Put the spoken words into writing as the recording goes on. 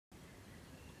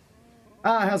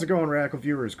How's it going, Radical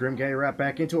Viewers? Gaddy right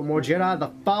back into it. More Jedi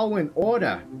the Fallen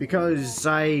Order, because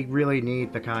I really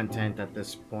need the content at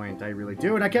this point. I really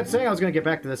do. And I kept saying I was going to get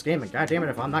back to this game, and goddammit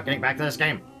if I'm not getting back to this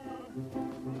game.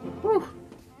 Whew.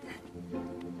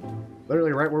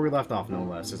 Literally right where we left off, no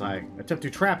less, as I attempt to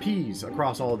trapeze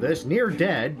across all of this, near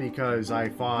dead, because I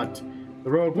fought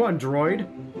the Rogue One droid,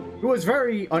 who was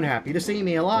very unhappy to see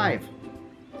me alive,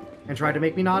 and tried to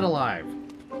make me not alive,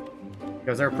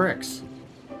 because they're pricks.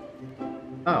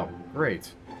 Oh,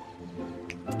 great.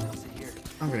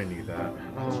 I'm gonna need that.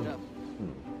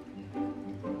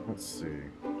 Let's see.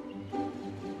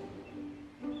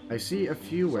 I see a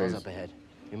few ways. Up ahead.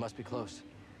 We must be close.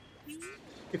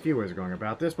 A few ways of going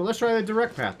about this, but let's try the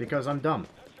direct path because I'm dumb.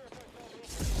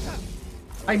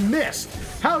 I missed!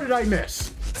 How did I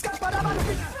miss?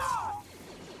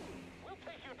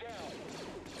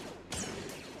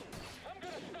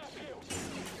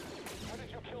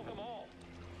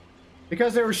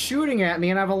 Because they were shooting at me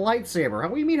and I have a lightsaber.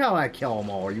 What do you mean how I kill them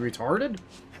all? Are you retarded?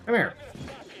 Come here.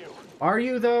 Are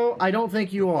you, though? I don't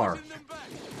think you are.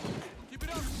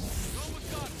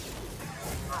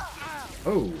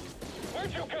 Oh.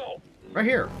 Where'd you go? Right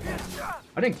here.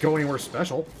 I didn't go anywhere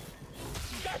special.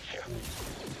 Gotcha.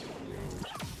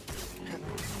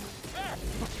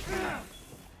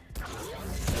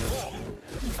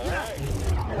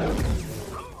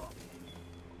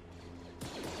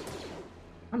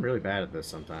 I'm really bad at this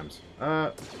sometimes.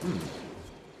 How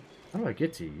do I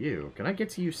get to you? Can I get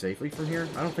to you safely from here?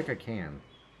 I don't think I can.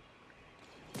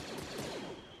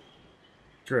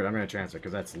 Screw it, I'm gonna chance it,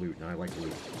 because that's loot, and I like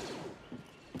loot.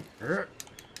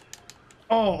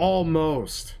 Oh,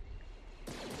 almost!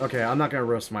 Okay, I'm not gonna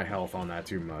risk my health on that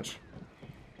too much.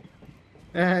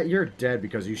 You're dead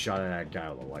because you shot at that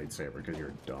guy with a lightsaber, because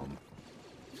you're dumb.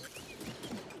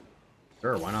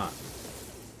 Sure, why not?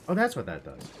 Oh, that's what that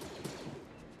does.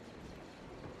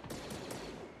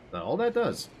 Is that all that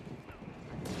does?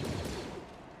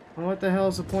 Well, what the hell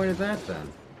is the point of that, then?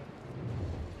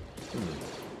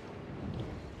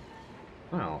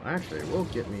 Well, actually, it will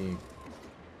get me...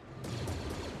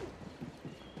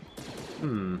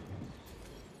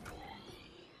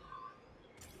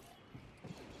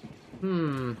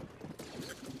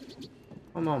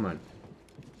 A moment.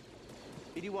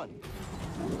 81.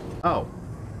 Oh.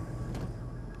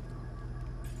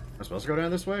 I'm supposed to go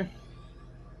down this way?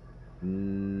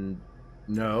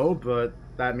 No, but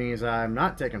that means I'm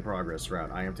not taking progress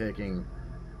route. I am taking...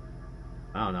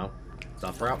 I don't know.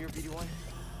 Stuff route.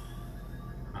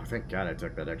 Oh, thank God I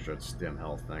took that extra stim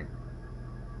health thing.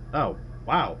 Oh,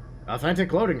 wow.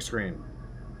 Authentic loading screen.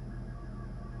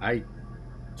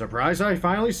 Surprised I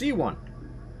finally see one.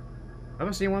 Have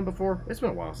I seen one before? It's been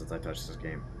a while since I touched this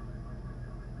game.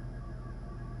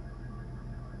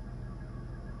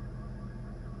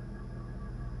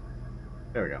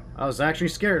 There we go. I was actually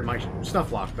scared my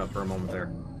stuff locked up for a moment there.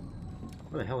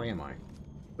 Where the hell am I?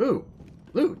 Ooh!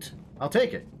 Loot! I'll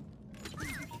take it.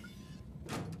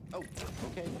 Oh,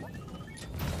 okay.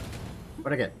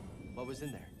 What'd I get? What was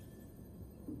in there?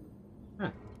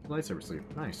 Huh. Lightsaber sleeve.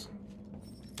 Nice.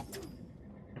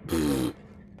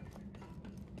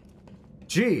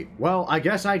 Gee, well, I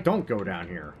guess I don't go down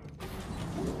here.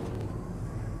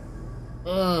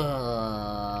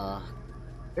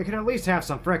 It can at least have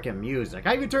some frickin' music.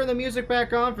 I even turned the music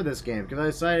back on for this game, because I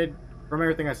decided, from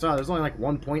everything I saw, there's only like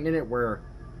one point in it where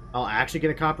I'll actually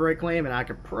get a copyright claim, and I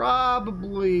could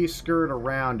probably skirt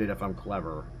around it if I'm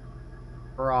clever.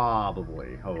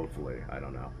 Probably. Hopefully. I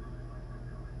don't know.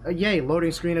 Yay,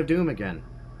 loading screen of Doom again.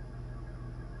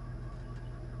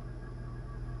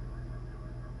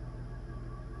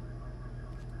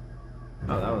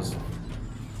 Oh, that was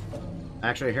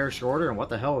actually a hair shorter, and what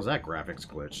the hell was that graphics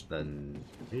glitch? Then,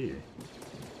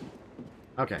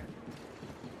 okay.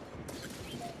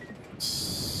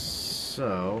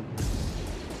 So,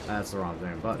 that's the wrong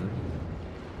damn button.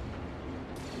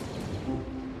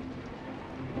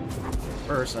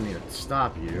 First, I need to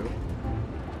stop you.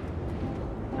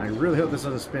 I really hope this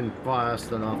doesn't spin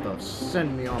fast enough to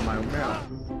send me on my way.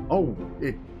 Oh,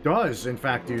 it does, in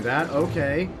fact, do that.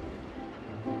 Okay.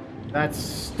 That's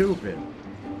stupid.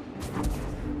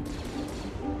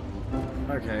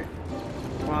 Okay.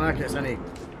 Well, in that case, I need...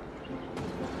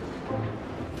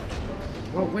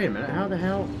 Well, wait a minute. How the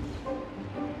hell...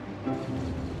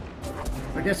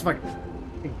 I guess if I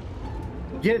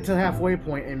get it to the halfway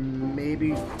point and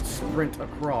maybe sprint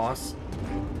across...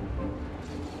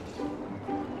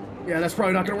 Yeah, that's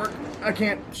probably not gonna work. I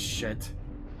can't... Shit.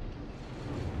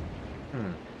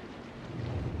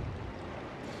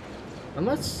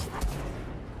 Unless...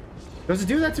 Does it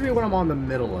do that to me when I'm on the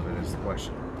middle of it, is the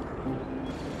question.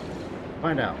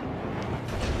 Find out.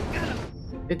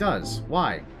 It does.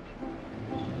 Why?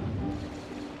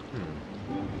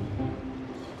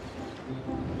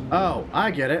 Oh,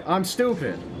 I get it. I'm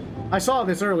stupid. I saw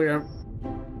this earlier.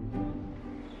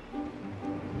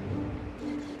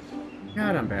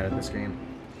 God, I'm bad at this game.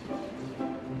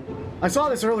 I saw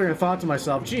this earlier and thought to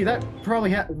myself, gee, that probably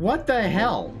had... What the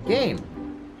hell? Game.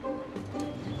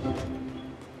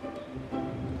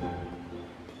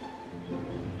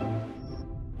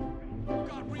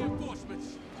 Got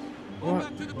reinforcements. Go What?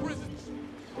 back to the prisons.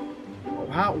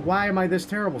 How? Why am I this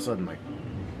terrible suddenly?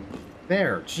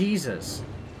 There, Jesus.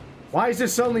 Why is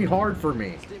this suddenly hard for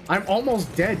me? I'm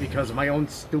almost dead because of my own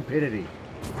stupidity.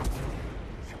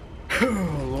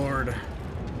 Oh, Lord.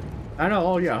 I know,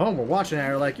 oh yeah, home, we're watching it, and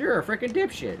they're like, you're a freaking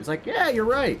dipshit. It's like, yeah, you're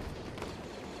right.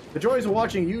 The joys of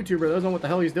watching a YouTuber that doesn't know what the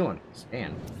hell he's doing.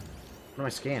 Scan. What am I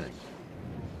scanning?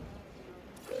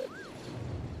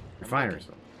 Refinery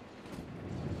cells.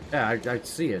 Yeah, I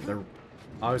see it. They're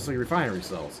obviously refinery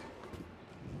cells.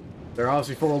 They're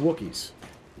obviously full of Wookiees.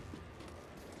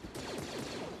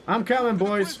 I'm coming,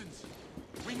 boys.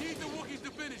 We need the Wookiees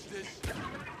to finish this.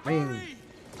 I mean,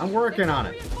 I'm working on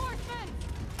it.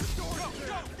 Go, go,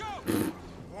 go!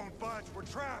 Won't budge. We're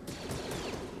trapped.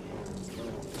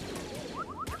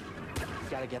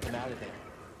 Gotta get them out of there.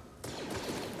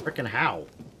 Frickin' how?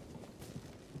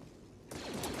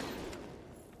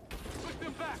 Push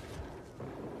them back.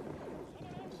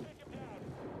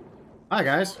 Hi,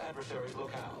 guys. Adversaries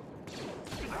look out.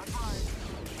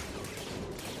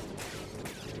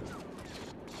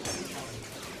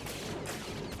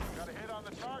 Got a hit on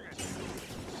the target.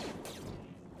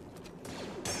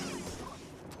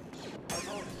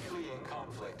 Fleeing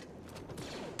conflict.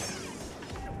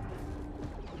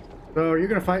 So, are you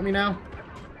gonna fight me now?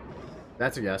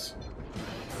 That's a yes.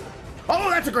 Oh,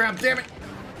 that's a grab, damn it!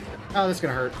 Oh, this is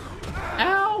gonna hurt.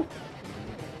 Ow!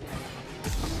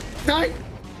 Die!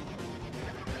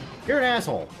 You're an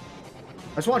asshole.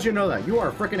 I just want you to know that. You are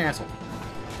a frickin' asshole.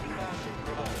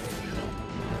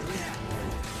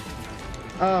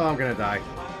 Oh, I'm gonna die.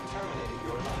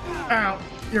 Ow!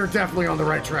 You're definitely on the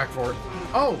right track for it.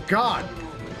 Oh, God!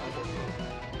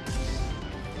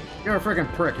 You're a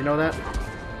frickin' prick, you know that?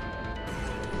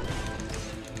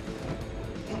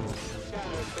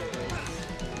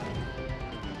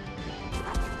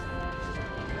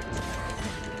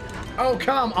 Oh,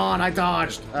 come on, I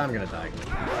dodged. I'm gonna die.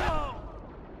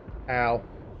 Ow.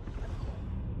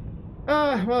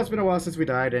 Well, it's been a while since we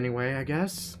died anyway, I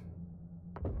guess.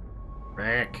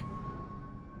 Frick.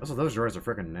 Also, those droids are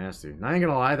freaking nasty. I ain't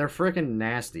gonna lie, they're freaking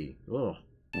nasty. Ugh.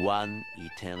 One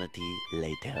eternity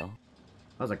later. That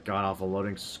was a god-awful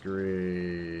loading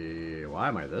screen. Why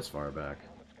am I this far back?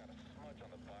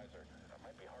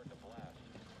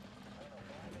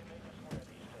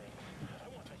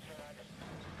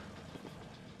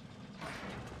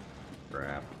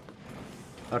 Crap.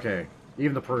 Okay,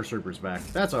 even the Purge Trooper's back.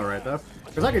 That's alright though.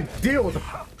 Because I can deal with the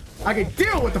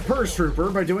Purge Trooper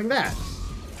by doing that.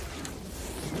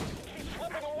 Keep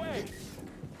slipping away.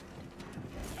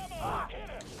 Come on, hit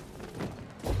it.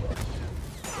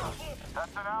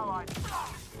 That's an ally.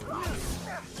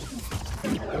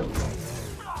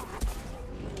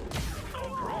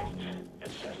 Oh, great.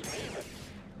 It's just even.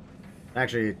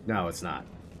 Actually, no, it's not.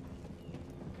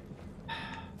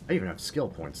 I even have skill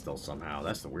points still somehow.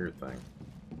 That's the weird thing.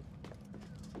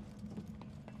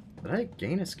 Did I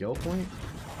gain a skill point?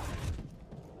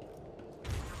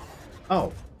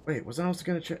 Oh, wait, wasn't I also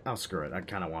gonna check? Oh, screw it. I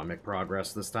kind of want to make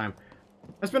progress this time.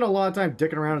 I spent a lot of time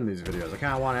dicking around in these videos. I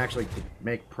kind of want to actually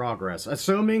make progress,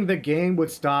 assuming the game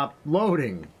would stop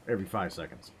loading every 5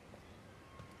 seconds.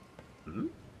 Hmm?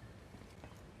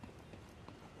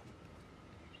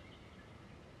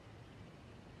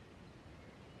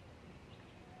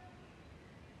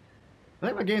 I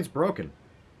think my game's broken.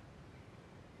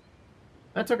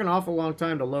 That took an awful long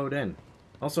time to load in.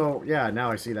 Also, yeah, now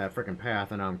I see that frickin'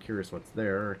 path, and now I'm curious what's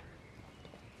there.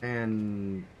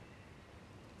 And...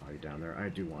 oh, you down there? I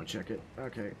do want to check it.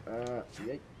 Okay,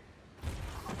 yay.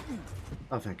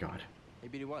 Oh, thank God. Hey,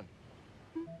 BD1.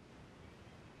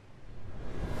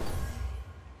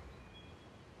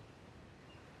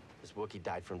 This Wookiee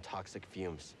died from toxic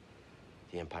fumes.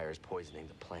 The Empire is poisoning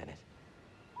the planet.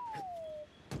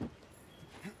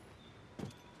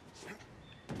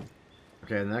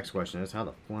 Okay, the next question is, how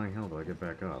the flying hell do I get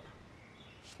back up?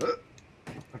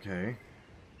 Okay.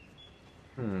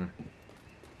 Hmm.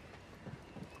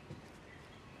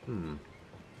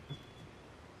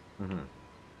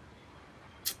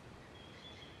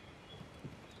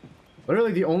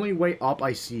 Literally, the only way up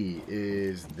I see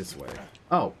is this way.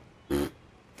 Oh. And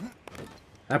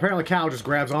apparently Cal just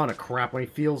grabs on to crap when he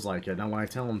feels like it, not when I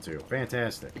tell him to.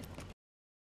 Fantastic.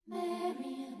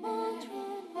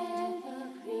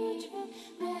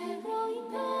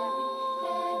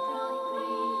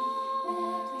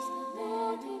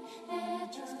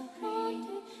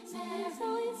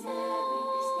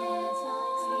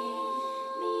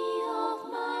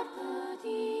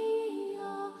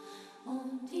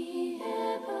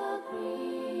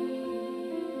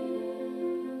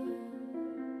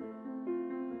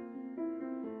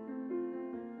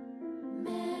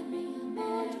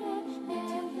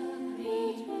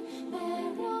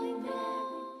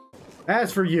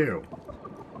 As for you,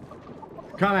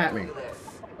 come at me.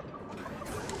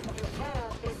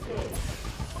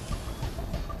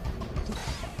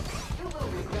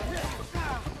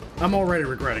 I'm already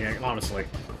regretting it, honestly.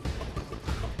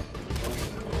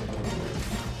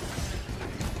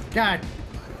 God.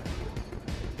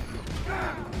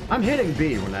 I'm hitting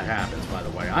B when that happens, by the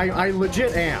way. I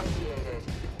legit am.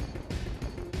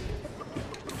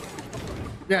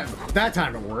 Yeah, that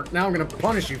time it worked. Now I'm gonna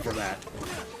punish you for that.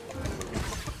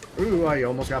 Ooh, I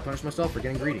almost got punished myself for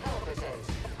getting greedy.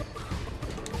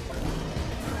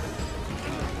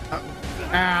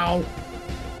 Ow!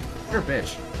 You're a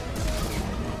bitch.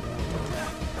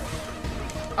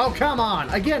 Oh, come on!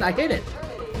 Again, I hit it!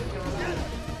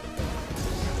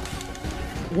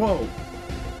 Whoa.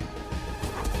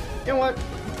 You know what?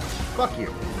 Fuck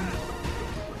you.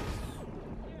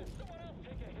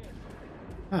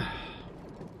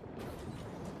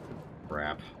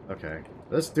 Crap. Okay.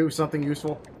 Let's do something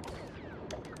useful.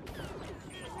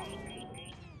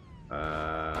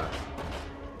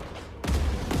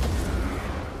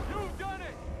 You've done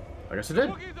it. I guess I did.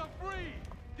 Wookiees are free.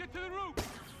 Get to the roof.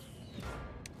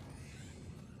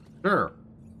 Sure.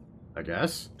 I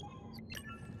guess.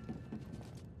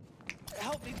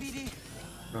 Help me, BD.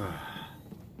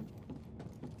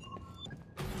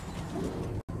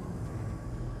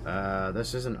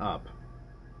 This isn't up.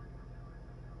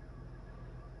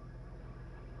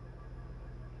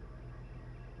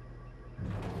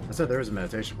 I said there is a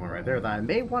meditation point right there that I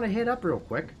may want to hit up real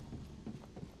quick.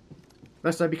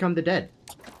 Lest I become the dead.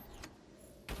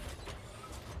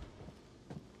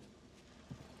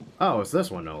 Oh, it's this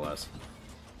one, no less.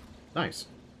 Nice.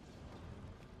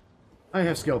 I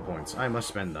have skill points. I must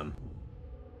spend them.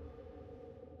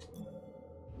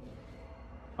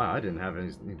 Wow, I didn't have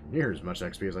any near as much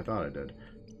XP as I thought I did.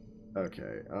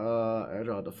 Okay,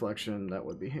 agile deflection, that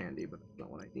would be handy, but that's not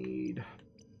what I need.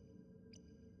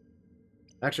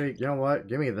 Actually, you know what?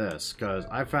 Give me this, because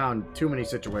I found too many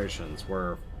situations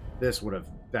where this would have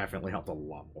definitely helped a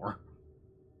lot more.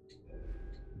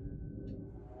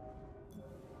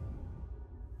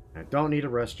 I don't need a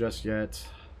rest just yet.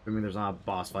 I mean, there's not a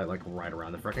boss fight, like, right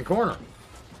around the frickin' corner.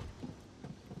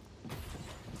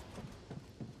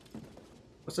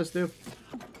 What's this do?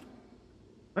 Have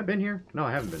I been here? No,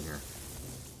 I haven't been here.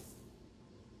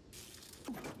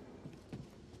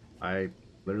 I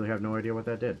literally have no idea what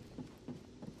that did.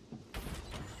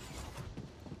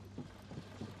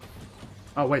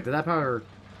 Oh, wait, did that power...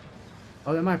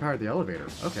 Oh, that might power the elevator.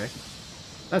 Okay.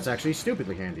 That's actually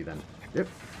stupidly handy, then. Yep.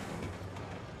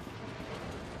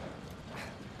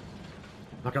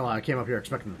 Not gonna lie, I came up here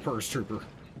expecting the first trooper.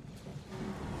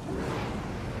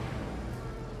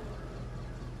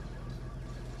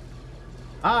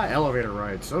 Ah, elevator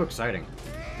ride. So exciting.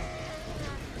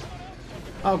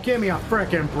 Oh, give me a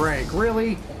frickin' break.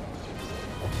 Really?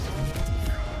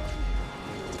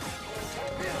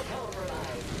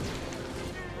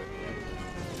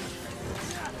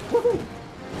 Woohoo!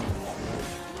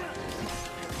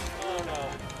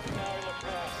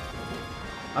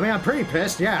 I mean, I'm pretty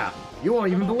pissed, yeah. You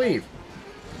won't even believe.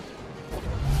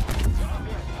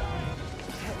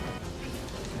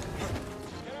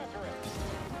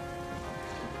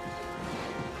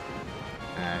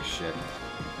 Ah, shit.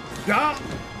 Ah!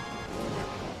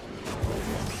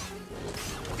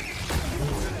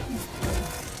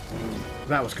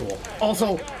 That was cool.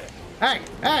 Also, hey,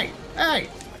 hey, hey!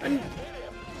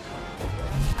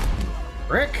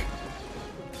 Rick?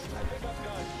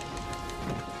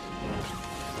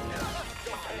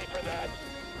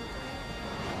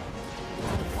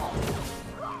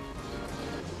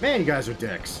 Man, you guys are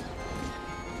dicks.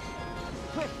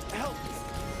 Quick, help!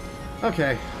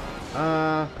 Okay.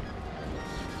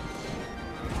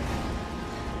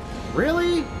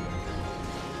 Really?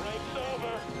 Break's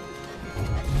over.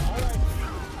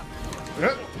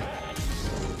 Yep.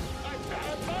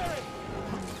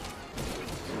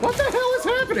 What the hell is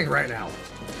happening right now?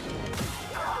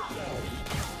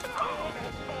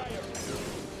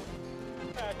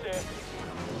 That's it.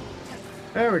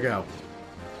 There we go.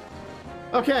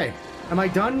 Okay, am I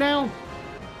done now?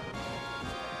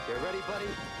 You ready, buddy?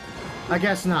 I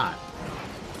guess not.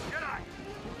 Jedi,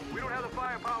 we don't have the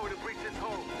firepower to breach this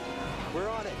hole. We're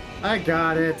on it. I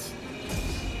got it.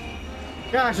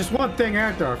 Gosh, it's one thing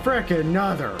after a frickin'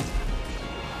 another.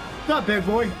 What's up, big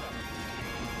boy?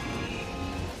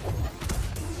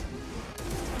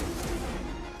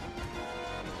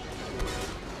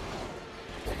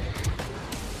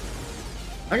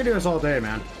 I can do this all day,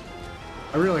 man.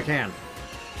 I really can.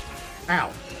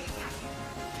 Ow.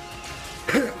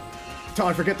 Until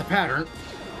I forget the pattern.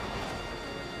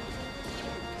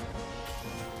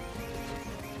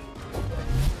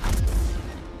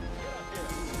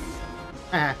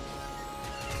 Ah.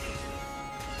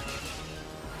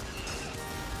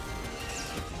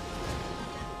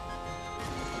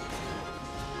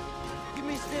 Give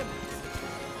me a stim.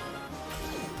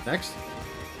 Next.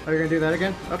 Oh, you're gonna do that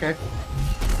again? Okay.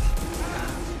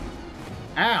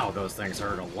 Ow, those things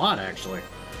hurt a lot, actually.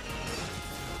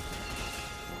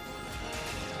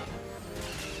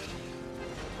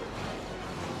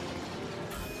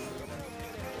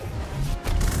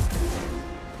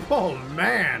 Oh,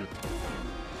 man!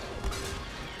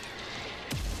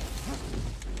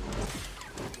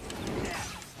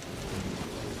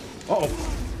 Uh-oh.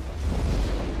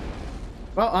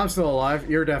 Well, I'm still alive.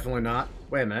 You're definitely not.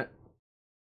 Wait a minute.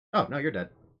 Oh, no, you're dead.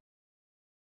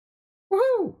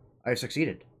 Woohoo! I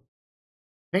succeeded.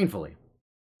 Painfully.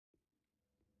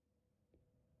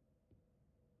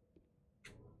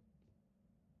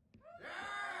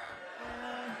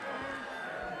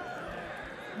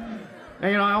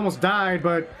 And, you know, I almost died,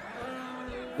 but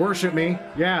worship me.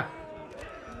 Yeah.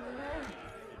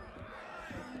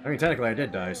 I mean, technically I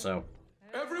did die, so.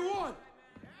 Everyone!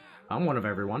 I'm one of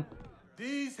everyone.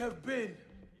 These have been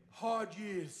hard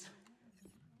years.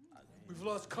 We've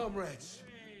lost comrades,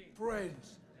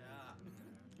 friends,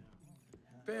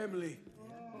 family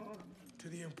to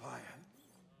the Empire.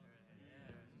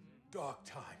 Dark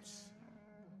times.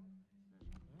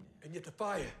 And yet the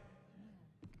fire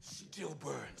still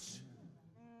burns.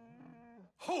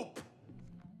 Hope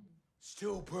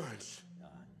still burns.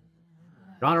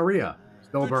 Gonorrhea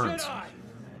still The burns. Jedi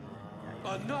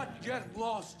are not yet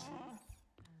lost.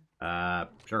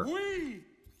 Sure. We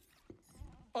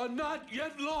are not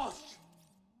yet lost.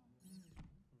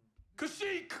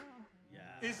 Kashyyyk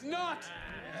is not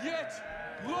yet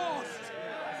lost.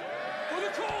 For the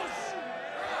cause.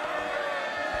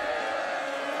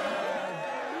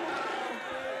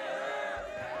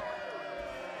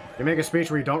 You make a speech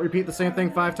where you don't repeat the same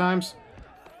thing 5 times?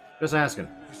 Just asking.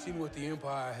 You've seen what the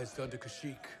Empire has done to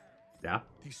Kashyyyk. Yeah?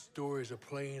 These stories are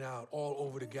playing out all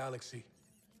over the galaxy.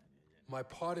 My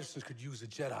partisans could use a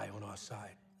Jedi on our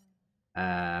side.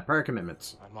 Prior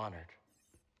commitments. I'm honored.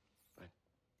 But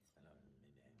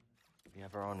we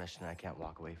have our own mission I can't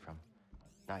walk away from.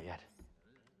 Not yet.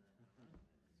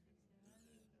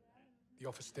 The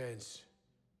offer stands.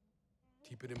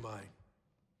 Keep it in mind.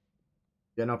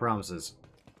 Yeah, no promises.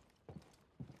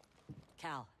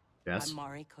 Cal. Yes? I'm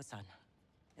Mari Kosan,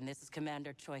 and this is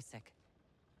Commander Kashyyyk.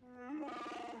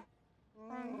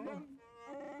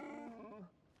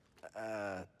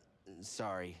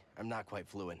 Sorry. I'm not quite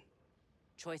fluent.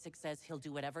 Kashyyyk says he'll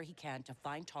do whatever he can to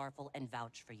find Tarful and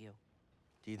vouch for you.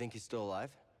 Do you think he's still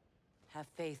alive? Have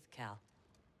faith, Cal.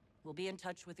 We'll be in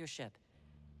touch with your ship.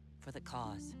 For the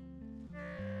cause.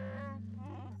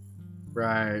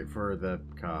 Right, for the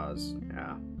cause.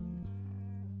 Yeah.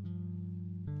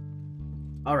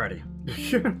 Alrighty.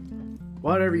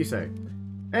 Whatever you say.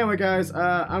 Anyway, guys,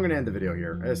 I'm gonna end the video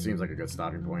here. It seems like a good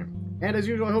stopping point. And as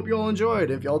usual, I hope you all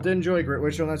enjoyed. If y'all did enjoy, great way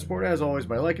to show that support, as always,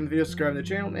 by liking the video, subscribing to the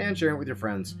channel, and sharing it with your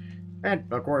friends. And,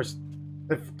 of course,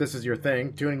 if this is your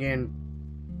thing, tuning in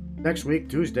next week,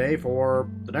 Tuesday, for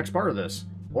the next part of this.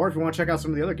 Or if you want to check out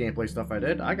some of the other gameplay stuff I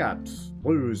did, I got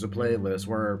slews of playlists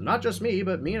where not just me,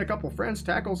 but me and a couple friends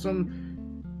tackle some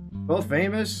both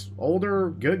famous, older,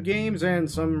 good games and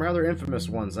some rather infamous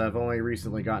ones that have only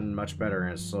recently gotten much better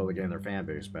and slowly getting their fan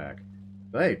base back.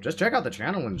 But hey, just check out the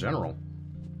channel in general.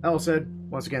 That all said,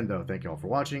 once again though, thank you all for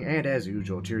watching, and as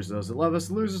usual, cheers to those that love us,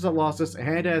 losers that lost us,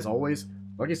 and as always,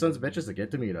 lucky sons of bitches that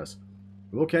get to meet us.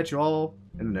 We'll catch you all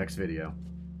in the next video.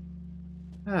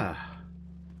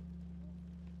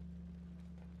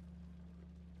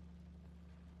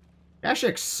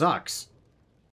 Kashyyyk sucks.